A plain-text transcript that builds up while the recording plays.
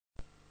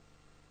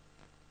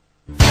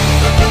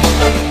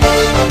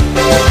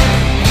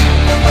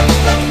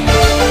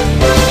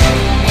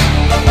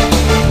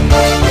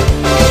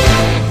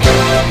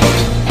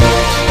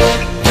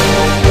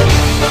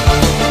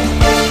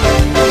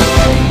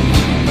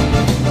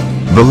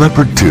The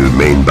Leopard 2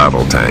 main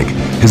battle tank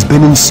has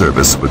been in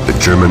service with the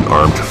German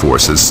armed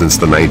forces since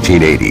the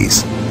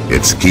 1980s.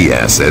 Its key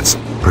assets,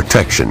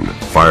 protection,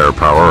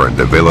 firepower, and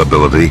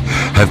availability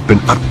have been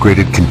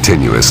upgraded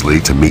continuously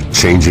to meet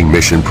changing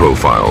mission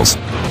profiles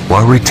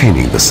while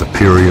retaining the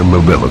superior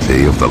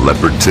mobility of the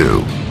Leopard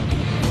 2.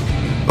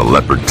 The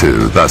Leopard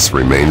 2 thus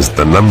remains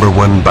the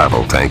 #1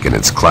 battle tank in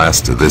its class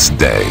to this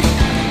day.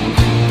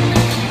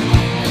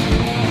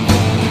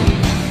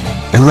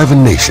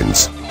 11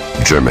 nations: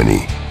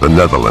 Germany, the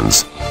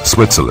Netherlands,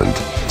 Switzerland,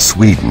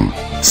 Sweden,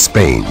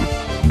 Spain,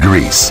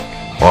 Greece,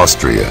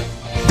 Austria,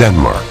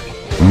 Denmark,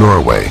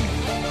 Norway,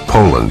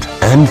 Poland,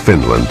 and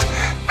Finland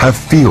have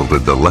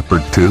fielded the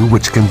Leopard 2,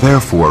 which can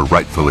therefore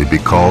rightfully be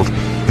called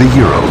the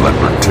Euro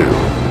Leopard 2.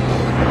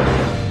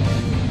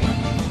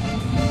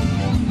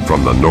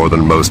 From the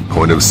northernmost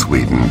point of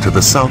Sweden to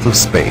the south of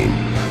Spain,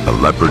 the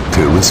Leopard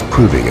 2 is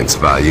proving its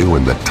value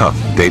in the tough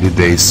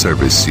day-to-day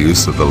service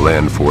use of the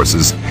land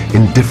forces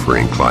in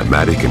differing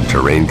climatic and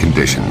terrain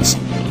conditions,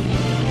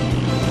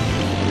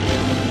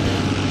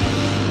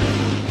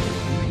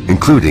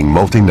 including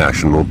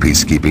multinational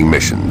peacekeeping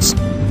missions.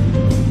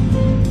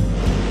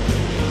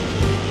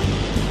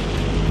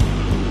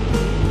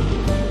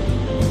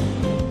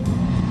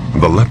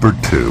 The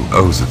Leopard 2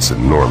 owes its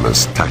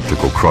enormous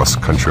tactical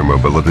cross-country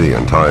mobility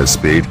and high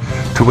speed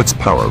to its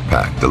power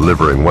pack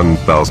delivering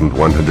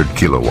 1,100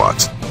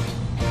 kilowatts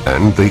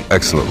and the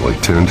excellently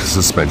tuned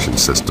suspension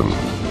system.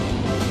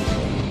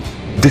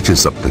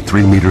 Ditches up to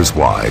 3 meters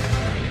wide,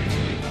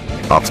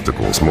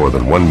 obstacles more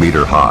than 1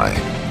 meter high,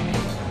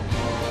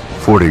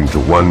 fording to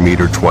 1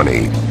 meter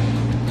 20,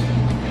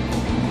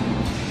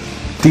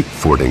 deep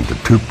fording to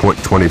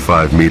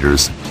 2.25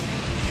 meters,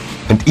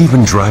 and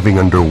even driving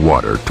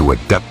underwater to a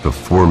depth of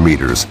 4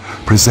 meters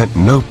present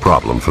no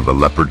problem for the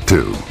Leopard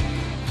 2.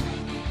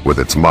 With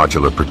its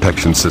modular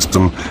protection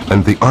system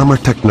and the armor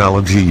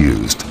technology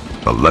used,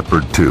 the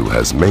Leopard 2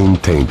 has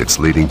maintained its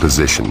leading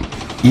position,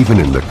 even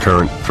in the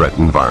current threat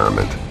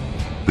environment.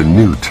 The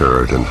new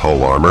turret and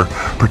hull armor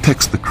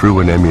protects the crew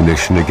and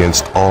ammunition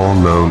against all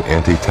known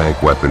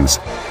anti-tank weapons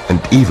and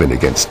even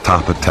against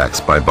top attacks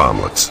by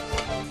bomblets.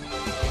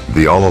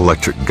 The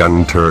all-electric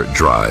gun turret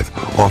drive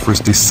offers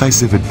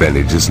decisive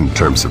advantages in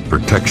terms of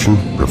protection,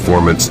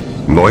 performance,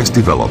 noise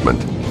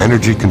development,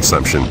 energy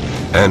consumption,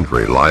 and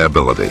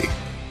reliability.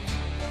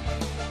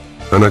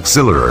 An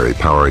auxiliary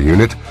power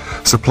unit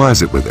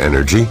supplies it with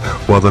energy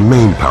while the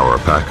main power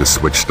pack is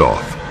switched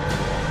off.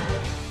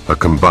 A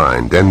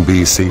combined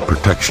NBC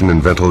protection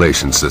and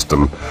ventilation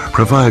system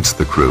provides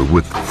the crew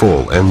with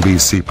full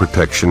NBC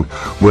protection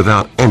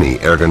without any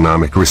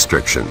ergonomic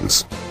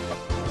restrictions.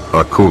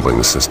 A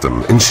cooling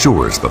system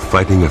ensures the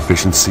fighting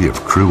efficiency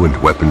of crew and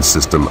weapons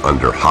system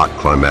under hot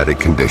climatic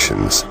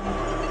conditions.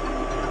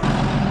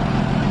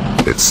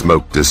 Its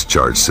smoke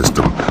discharge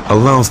system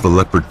allows the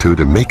Leopard 2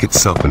 to make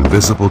itself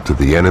invisible to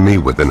the enemy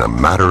within a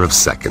matter of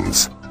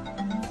seconds.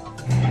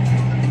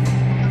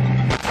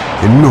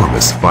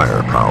 Enormous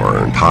firepower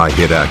and high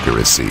hit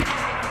accuracy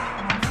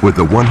with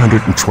the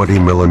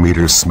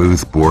 120mm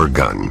smoothbore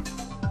gun.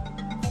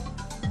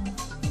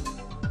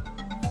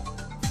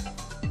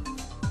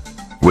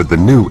 With the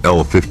new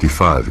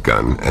L55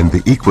 gun and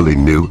the equally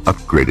new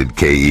upgraded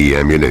KE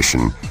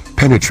ammunition,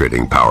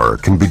 penetrating power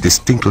can be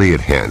distinctly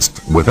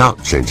enhanced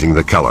without changing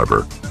the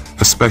caliber,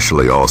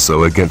 especially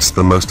also against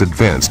the most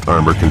advanced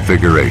armor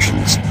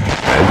configurations,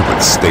 and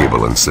with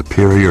stable and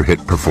superior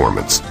hit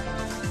performance.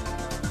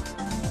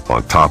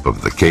 On top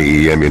of the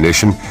KE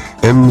ammunition,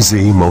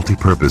 MZ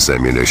multi-purpose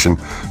ammunition,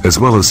 as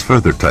well as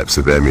further types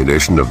of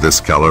ammunition of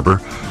this caliber,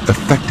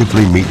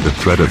 effectively meet the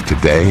threat of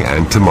today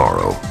and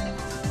tomorrow.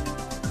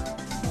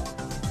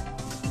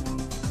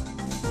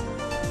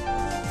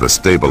 The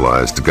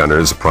stabilized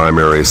gunner's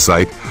primary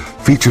sight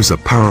features a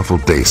powerful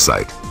day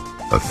sight,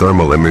 a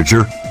thermal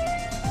imager,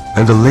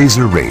 and a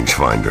laser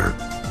rangefinder.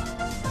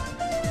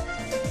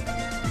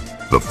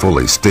 The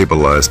fully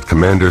stabilized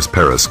commander's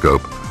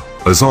periscope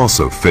is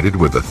also fitted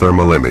with a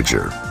thermal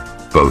imager.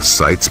 Both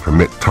sights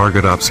permit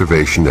target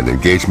observation and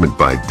engagement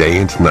by day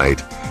and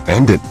night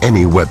and in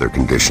any weather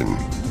condition.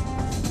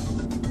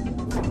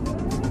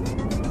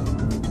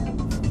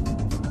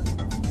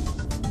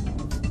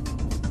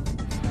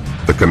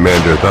 The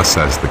commander thus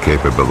has the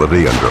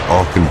capability under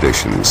all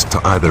conditions to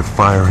either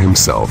fire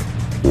himself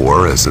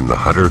or, as in the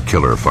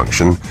hunter-killer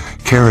function,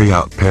 carry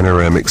out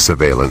panoramic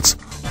surveillance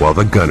while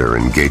the gunner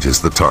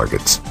engages the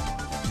targets.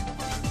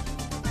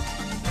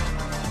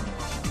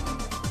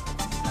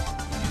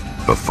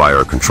 The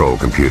fire control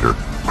computer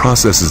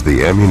processes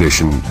the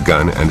ammunition,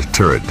 gun, and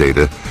turret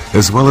data,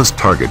 as well as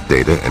target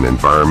data and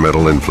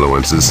environmental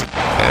influences,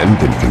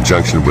 and in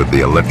conjunction with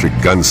the electric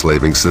gun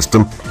slaving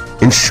system,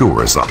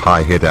 ensures a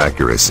high hit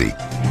accuracy,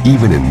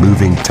 even in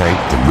moving tank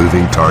to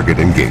moving target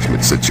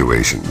engagement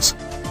situations.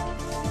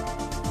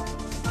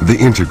 The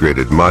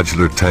Integrated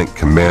Modular Tank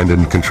Command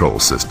and Control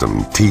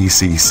System,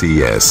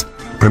 TCCS,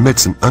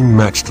 permits an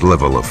unmatched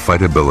level of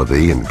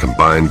fightability in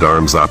combined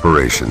arms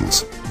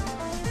operations.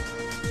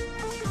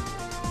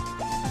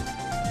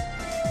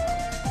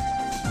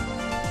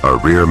 A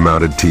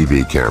rear-mounted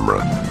TV camera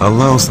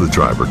allows the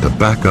driver to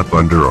back up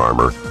under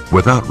armor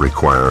without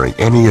requiring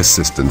any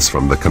assistance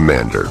from the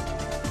commander.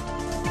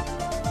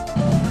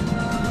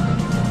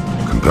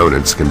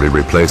 Components can be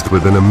replaced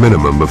within a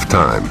minimum of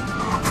time.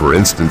 For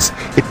instance,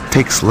 it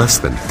takes less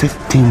than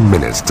 15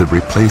 minutes to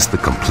replace the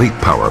complete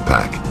power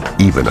pack,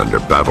 even under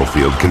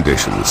battlefield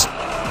conditions.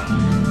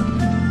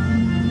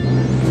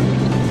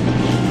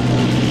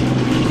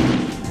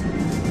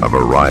 A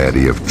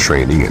variety of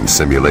training and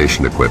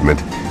simulation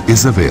equipment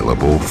is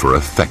available for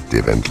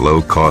effective and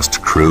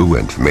low-cost crew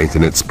and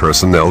maintenance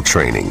personnel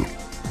training.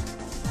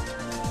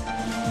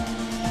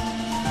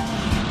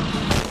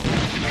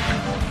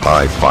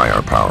 High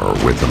firepower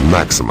with a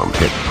maximum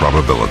hit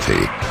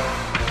probability.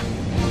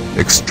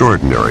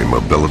 Extraordinary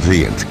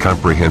mobility and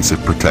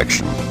comprehensive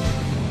protection.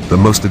 The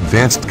most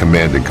advanced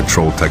command and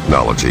control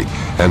technology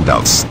and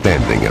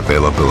outstanding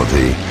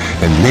availability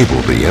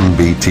enable the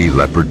MBT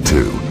Leopard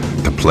 2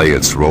 to play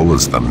its role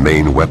as the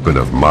main weapon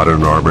of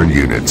modern armored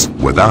units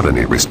without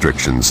any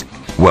restrictions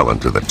well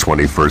into the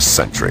 21st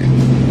century.